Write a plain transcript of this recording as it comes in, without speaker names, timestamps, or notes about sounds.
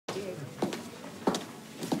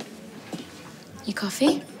Your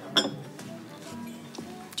coffee? Do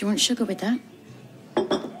you want sugar with that?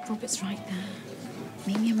 Robert's right there.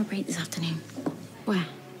 Meet me on my break this afternoon. Where?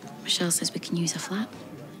 Michelle says we can use her flat.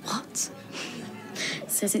 What?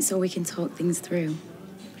 Says it's so we can talk things through.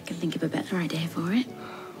 I can think of a better idea for it.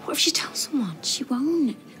 What if she tells someone? She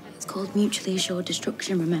won't. It's called mutually assured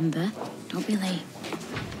destruction, remember? Don't be late.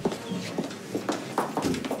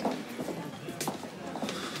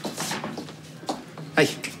 Hey,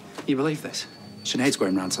 you believe this? Sinead's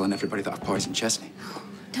going around telling everybody that I've poisoned Chesney.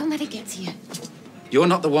 Don't let it get to you. You're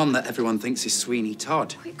not the one that everyone thinks is Sweeney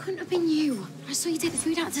Todd. Oh, it couldn't have been you. I saw you take the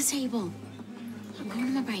food out of the table. I'm going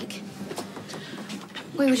on my break.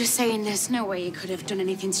 We were just saying there's no way you could have done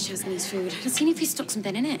anything to Chesney's food. I'd seen if he stuck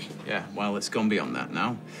something in it. Yeah, well, it's gone beyond that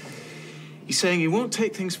now. He's saying he won't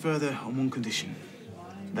take things further on one condition.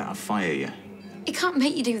 That I'll fire you. He can't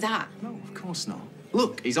make you do that. No, of course not.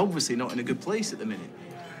 Look, he's obviously not in a good place at the minute.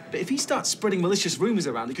 But if he starts spreading malicious rumours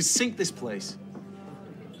around, he could sink this place.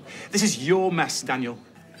 This is your mess, Daniel.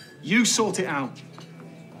 You sort it out.